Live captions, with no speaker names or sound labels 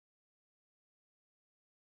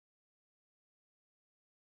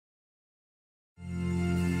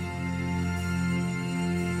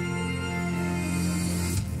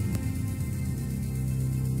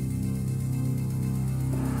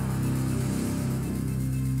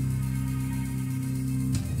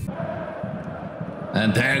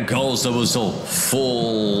And there goes the whistle.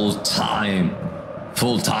 Full time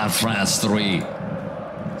France 3,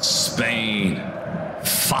 Spain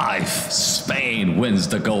 5. Spain wins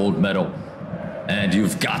the gold medal. And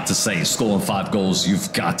you've got to say, scoring 5 goals,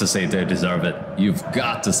 you've got to say they deserve it. You've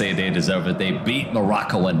got to say they deserve it. They beat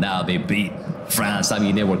Morocco and now they beat France. I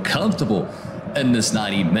mean, they were comfortable in this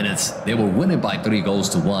 90 minutes. They were winning by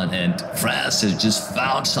 3-1, and France has just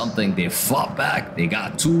found something. They fought back, they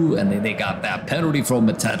got 2, and then they got that penalty from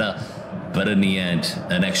Mateta. But in the end,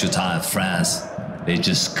 an extra time, France, they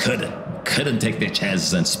just couldn't take their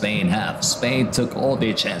chances, and Spain have. Spain took all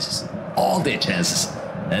their chances.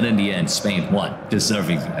 And in the end, Spain won,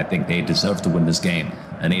 deservingly. I think they deserve to win this game,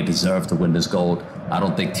 and they deserve to win this gold. I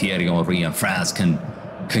don't think Thierry Henry and France can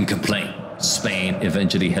complain. Spain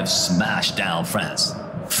eventually have smashed down France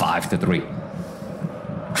 5-3.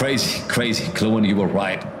 Crazy. Kluwen, you were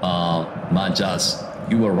right. Manjas,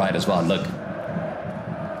 you were right as well. Look,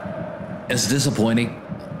 it's disappointing.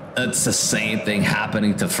 It's the same thing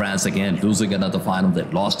happening to France again, losing another final. They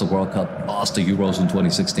lost the World Cup, lost the Euros in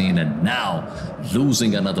 2016, and now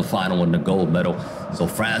losing another final in the gold medal. So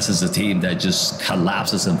France is a team that just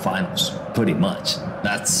collapses in finals, pretty much.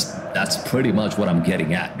 That's pretty much what I'm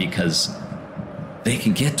getting at, because they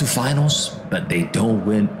can get to finals, but they don't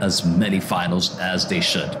win as many finals as they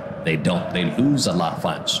should. They don't. They lose a lot of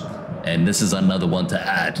finals. And this is another one to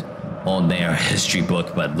add on their history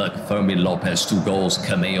book. But look, Fermin Lopez, 2 goals.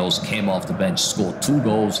 Camellos came off the bench, scored 2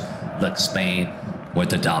 goals. Look, Spain were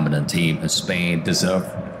the dominant team, and Spain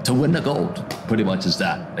deserved to win the gold. Pretty much is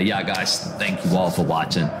that. But yeah, guys, thank you all for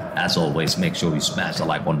watching. As always, make sure you smash the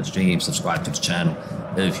like on the stream, subscribe to the channel.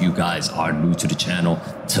 If you guys are new to the channel,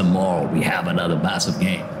 tomorrow we have another massive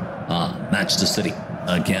game. Manchester City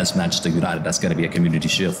against Manchester United. That's going to be a Community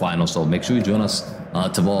Shield final, so make sure you join us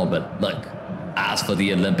tomorrow. But look, as for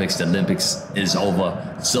the Olympics is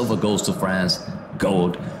over. Silver goes to France,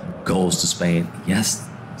 gold goes to Spain. Yes,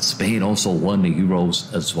 Spain also won the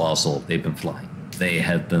Euros as well, so they've been flying. They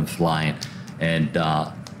have been flying, and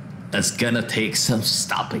it's gonna take some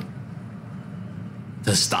stopping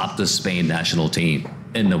to stop the Spain national team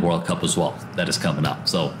in the World Cup as well that is coming up.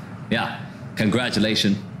 So yeah,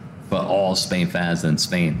 congratulations for all Spain fans and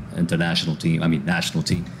Spain national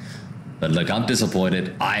team. But look, I'm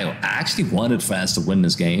disappointed. I actually wanted France to win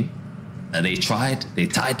this game. And they tied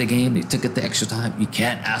the game, they took it to extra time. You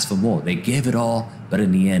can't ask for more. They gave it all, but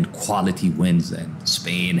in the end, quality wins. And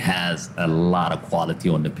Spain has a lot of quality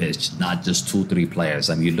on the pitch, not just 2-3 players.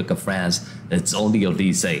 I mean, you look at France, it's only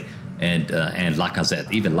Olise and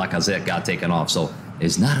Lacazette. Even Lacazette got taken off. So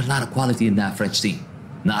there's not a lot of quality in that French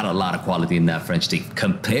team.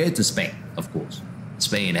 Compared to Spain, of course.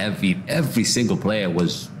 Spain, every single player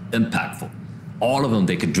was impactful. All of them,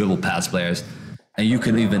 they could dribble past players. And you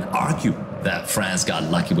can even argue that France got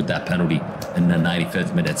lucky with that penalty in the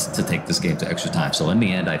 95th minutes to take this game to extra time. So in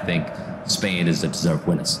the end, I think Spain is the deserved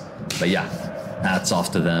winners. But yeah, hats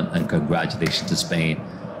off to them and congratulations to Spain.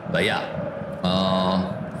 But yeah,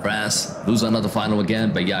 France lose another final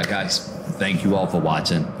again. But yeah, guys, thank you all for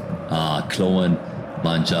watching. Chloe,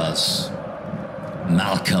 Manjas,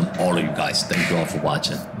 Malcolm, all of you guys, thank you all for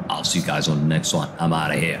watching. I'll see you guys on the next one. I'm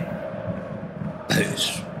out of here.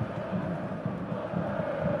 Peace.